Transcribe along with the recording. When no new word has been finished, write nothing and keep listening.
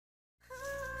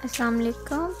अस्सलाम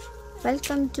वालेकुम,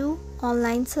 welcome to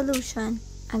online solution.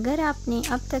 अगर आपने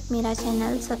अब तक मेरा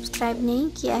चैनल सब्सक्राइब नहीं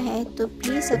किया है तो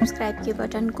प्लीज़ सब्सक्राइब के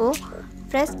बटन को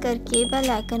प्रेस करके बेल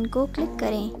आइकन को क्लिक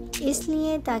करें,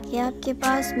 इसलिए ताकि आपके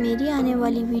पास मेरी आने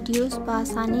वाली वीडियोस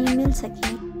बआसानी मिल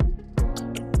सकें।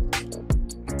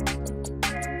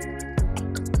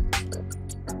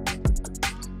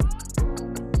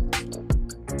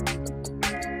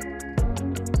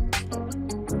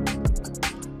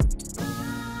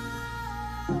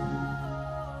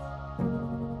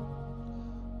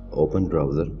 Open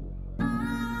browser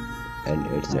and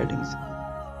its settings.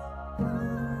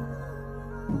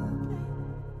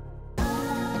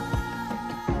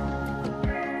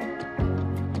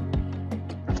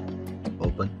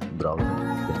 Open browser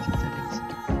basic settings.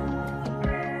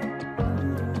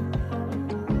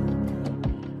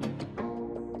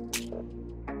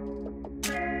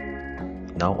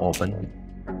 Now open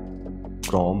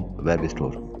Chrome Web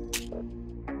Store.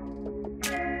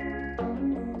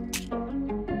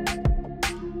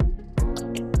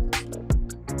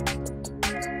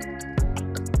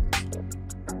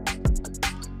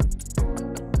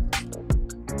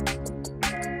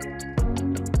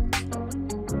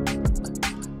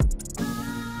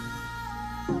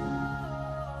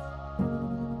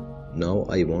 Now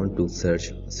I want to search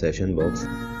SessionBox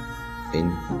in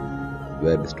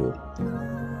Web Store.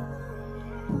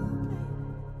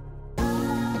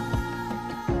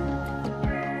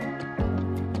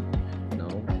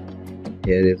 Now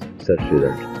here is search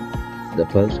result. The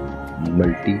first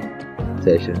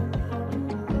multi-session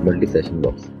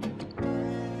box.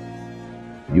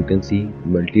 You can see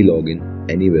multi-login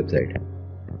any website.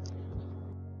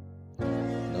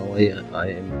 Now I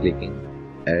am clicking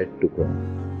add to Chrome.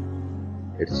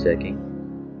 It's checking,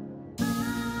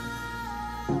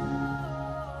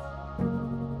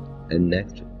 and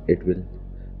next it will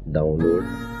download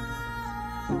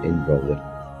in browser.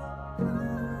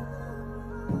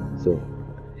 So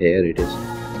here it is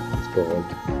installed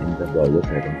in the browser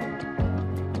setting.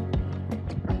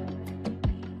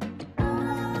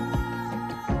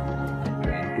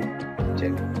 I'm going to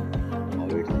check how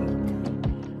it's working.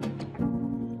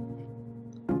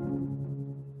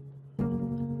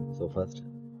 So first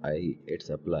it's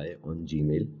apply on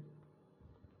Gmail.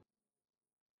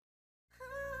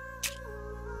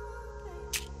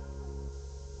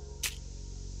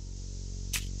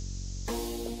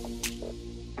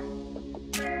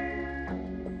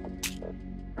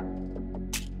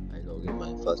 I log in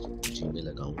my first Gmail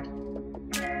account.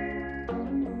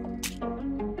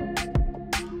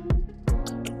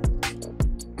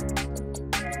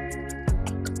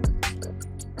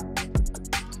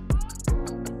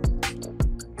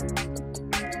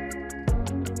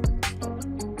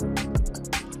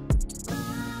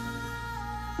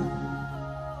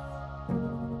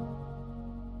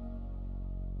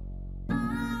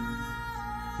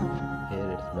 Here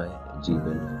it's my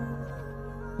Gmail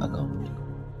account,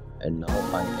 and now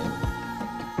I am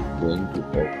going to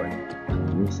open a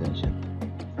new session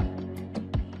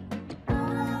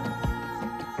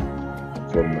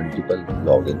for multiple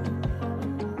login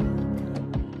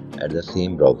at the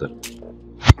same browser.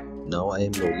 Now I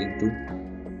am login to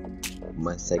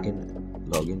my second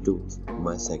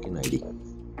ID.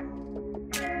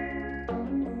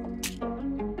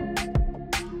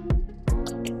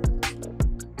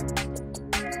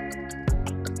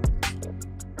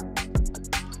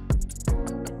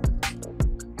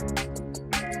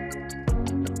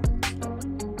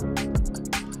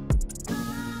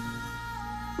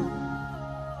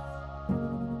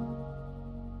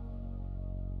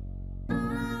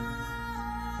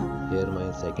 Here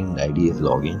my second ID is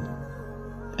login,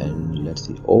 and let's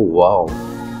see. Oh wow,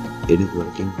 it is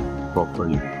working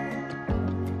properly.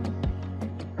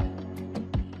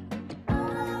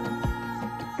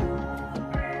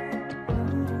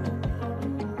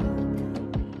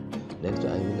 Next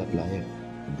I will apply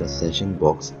the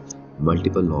SessionBox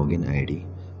multiple login ID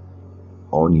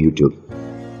on YouTube.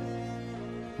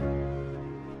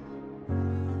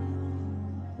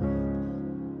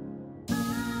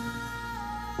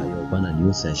 Open a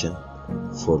new session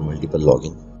for multiple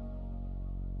login.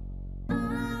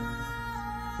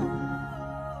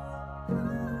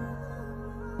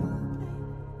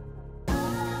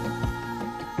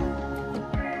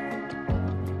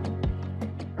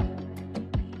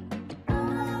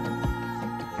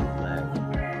 I am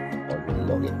already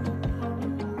login.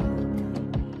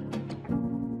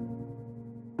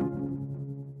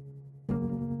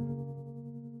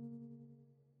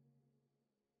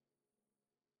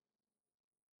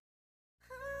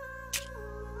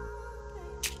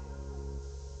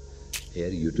 Here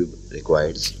YouTube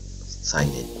requires sign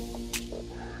in.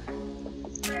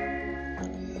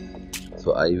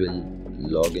 So I will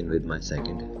log in with my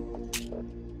second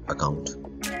account.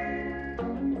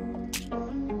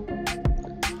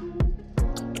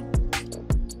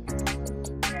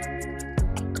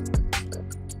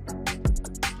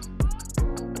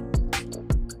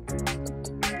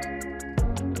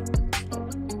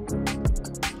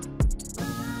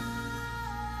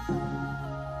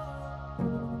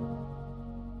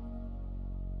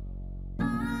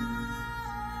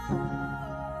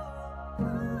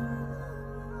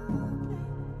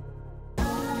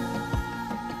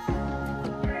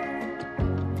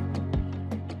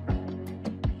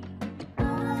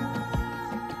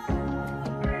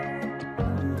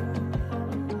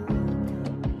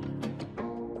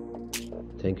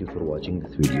 Thank you for watching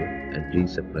this video, and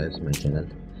please subscribe my channel,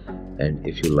 and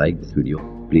if you like this video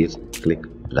please click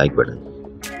like button.